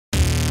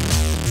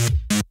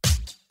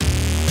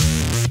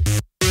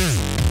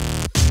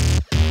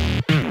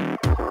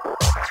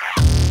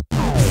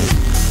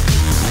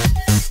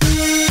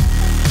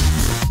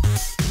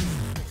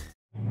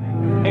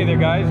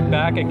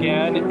back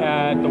again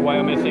at the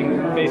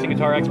Wyomissing Bass and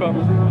Guitar Expo.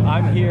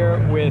 I'm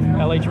here with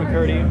LH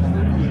McCurdy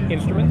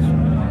Instruments,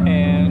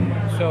 and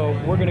so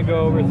we're going to go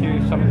over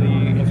through some of the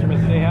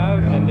instruments they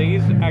have, and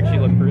these actually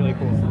look really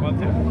cool.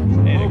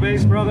 Hello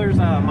bass brothers,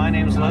 my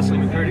name is Leslie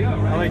McCurdy,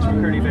 LH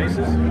McCurdy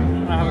Basses.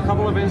 I have a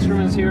couple of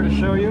instruments here to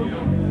show you.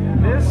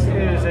 This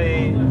is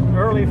a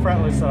early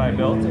fretless that I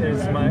built.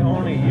 It's my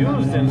only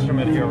used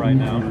instrument here right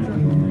now.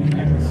 You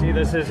can see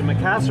this is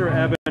Macassar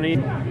ebony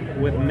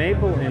with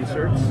maple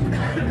inserts,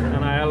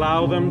 and I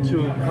allow them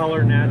to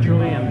color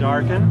naturally and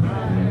darken.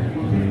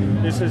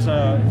 This is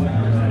a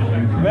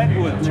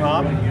redwood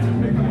top,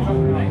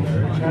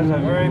 which has a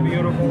very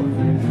beautiful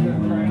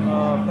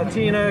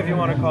patina, if you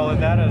want to call it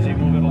that, as you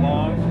move it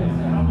along.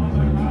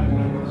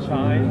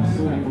 Shines.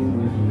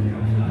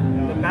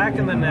 The back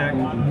and the neck,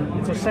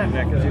 it's a set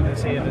neck, as you can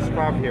see in this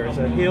carved here. It's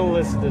a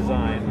heel-less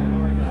design,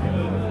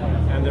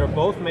 and they're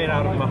both made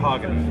out of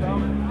mahogany.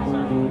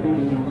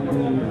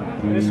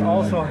 This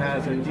also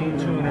has a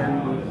detuner,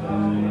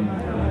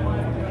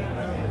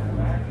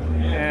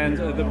 and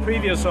the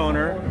previous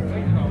owner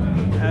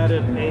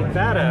added a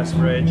badass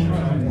bridge,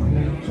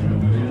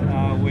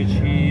 which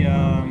he,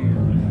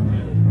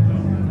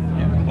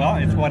 well,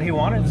 it's what he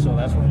wanted, so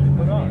that's what we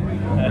put on.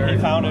 And he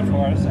found it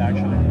for us,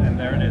 actually, and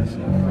there it is.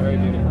 Very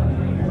beautiful.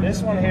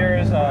 This one here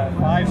is a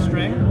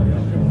 5-string.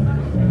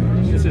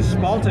 This is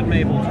spalted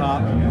maple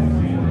top,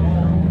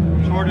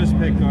 tortoise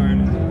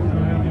pickguard,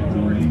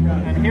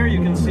 and here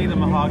you can see the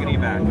mahogany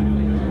back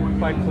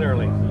quite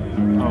clearly.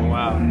 Oh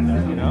wow!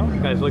 You know,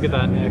 Guys, look at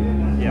that neck.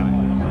 yeah,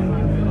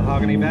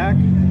 mahogany back.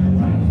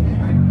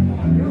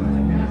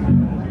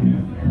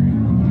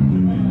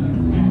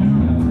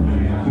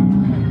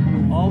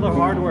 All the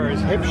hardware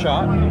is hip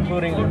shot,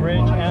 including the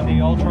bridge and the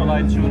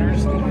ultralight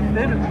tuners.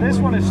 This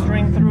one is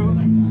string through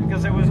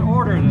because it was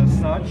ordered as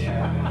such,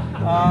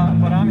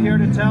 but I'm here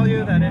to tell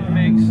you that it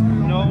makes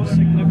no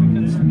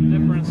significant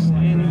difference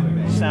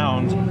in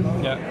sound.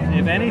 Yeah.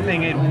 If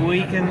anything, it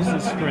weakens the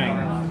string.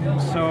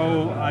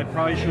 So I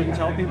probably shouldn't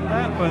tell people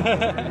that,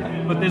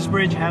 but this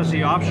bridge has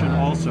the option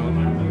also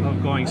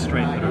of going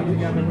straight through.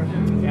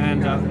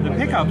 And the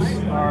pickups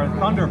are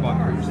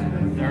thunderbuckers.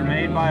 They're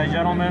made by a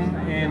gentleman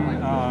in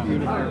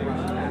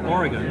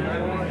Oregon,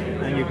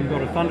 and you can go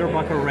to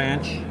Thunderbucker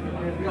Ranch.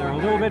 They're a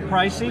little bit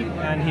pricey,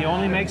 and he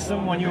only makes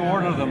them when you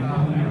order them.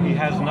 He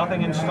has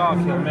nothing in stock.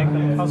 He'll make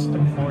them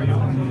custom for you.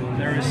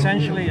 They're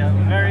essentially a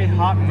very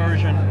hot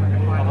version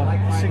of a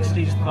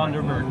 60s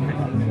Thunderbird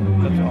pickup.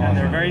 That's awesome. And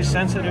they're very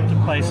sensitive to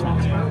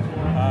placement.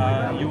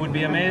 You would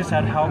be amazed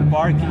at how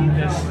barky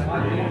this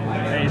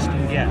bass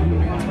can get.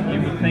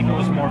 You would think it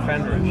was more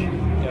Fenderish.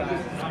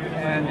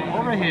 And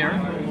over here,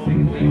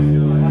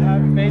 I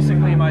have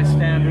basically my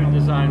standard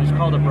design. It's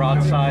called a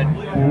broadside.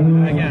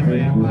 Again,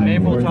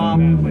 maple top,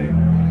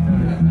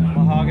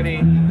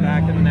 mahogany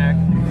back and neck.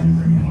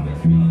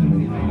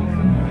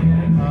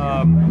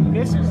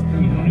 This is the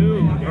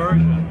new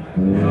version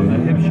of the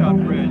hip shot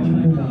bridge,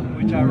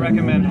 which I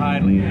recommend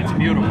highly. It's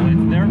beautiful.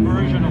 It's their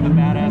version of the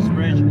badass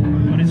bridge,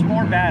 but it's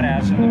more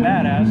badass than the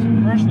badass.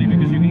 Firstly,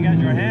 because you can get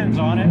your hands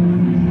on it,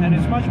 and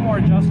it's much more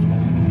adjustable.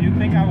 You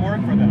think I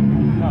work for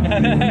them? No.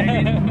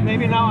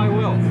 Maybe now I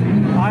will.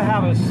 I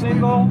have a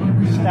single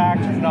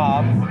stacked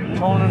knob,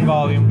 tone and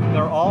volume.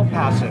 They're all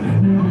passive.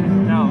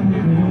 Now, if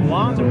you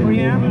want a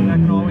preamp, that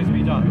can always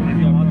be done. If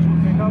you want two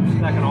pickups,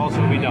 that can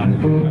also be done.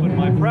 But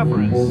my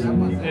preference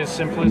is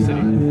simplicity.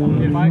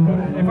 If I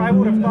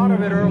would have thought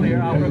of it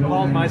earlier, I would have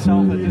called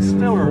myself a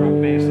distiller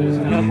of basses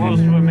as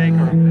opposed to a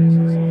maker of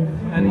basses.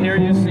 And here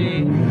you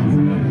see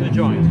the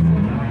joint.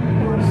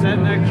 Set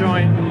neck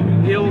joint,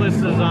 heel-less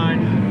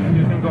design.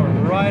 You can go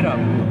right up.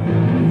 You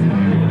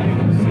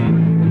can see.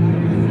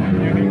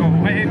 You can go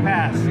way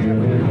past.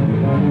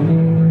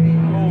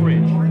 Full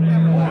reach.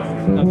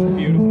 That's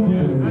beautiful.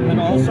 And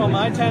also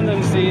my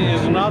tendency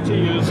is not to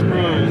use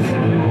screws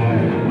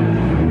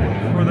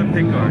for the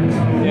pickguards.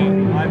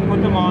 Yeah. I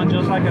put them on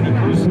just like an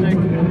acoustic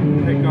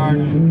pickguard,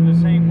 the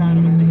same kind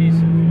of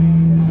adhesive.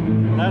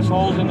 Less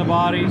holes in the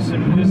body,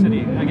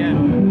 simplicity.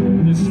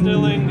 Again,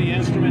 distilling the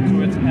instrument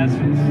to its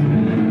essence.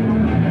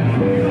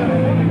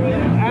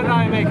 And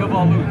I make a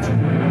volute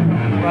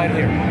right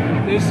here.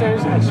 This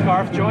is a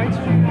scarf joint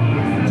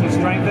to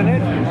strengthen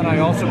it, and I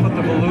also put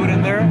the volute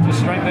in there to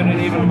strengthen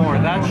it even more.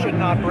 That should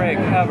not break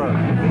ever,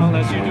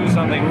 unless you do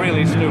something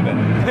really stupid,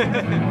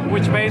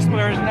 which bass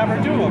players never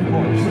do, of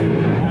course.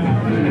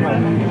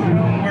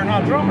 We're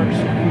not drummers.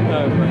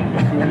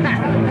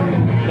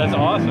 That's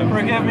awesome.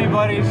 Forgive me,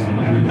 buddies.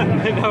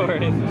 No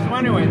worries. So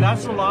anyway,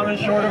 that's the long and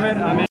short of it.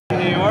 I'm in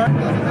New York.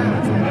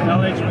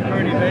 LH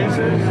McCurdy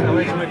Basses,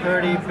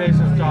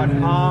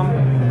 lhmccurdybasses.com,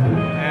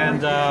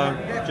 and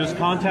just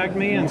contact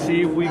me and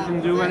see if we can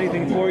do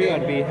anything for you.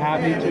 I'd be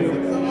happy to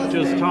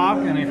just talk,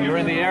 and if you're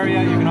in the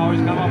area, you can always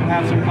come up and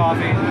have some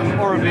coffee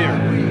or a beer.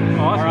 Awesome.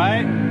 All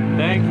right?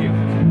 Thank you.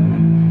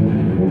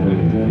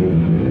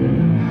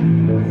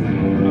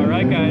 All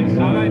right, guys.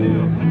 How'd I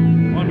do?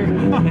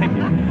 Wonderful. Thank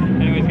you.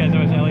 Anyways, guys,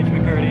 that was LH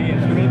McCurdy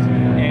Instruments,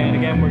 and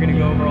again, we're going to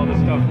go over all this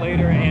stuff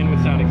later and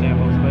with sound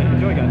examples, but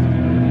enjoy, guys.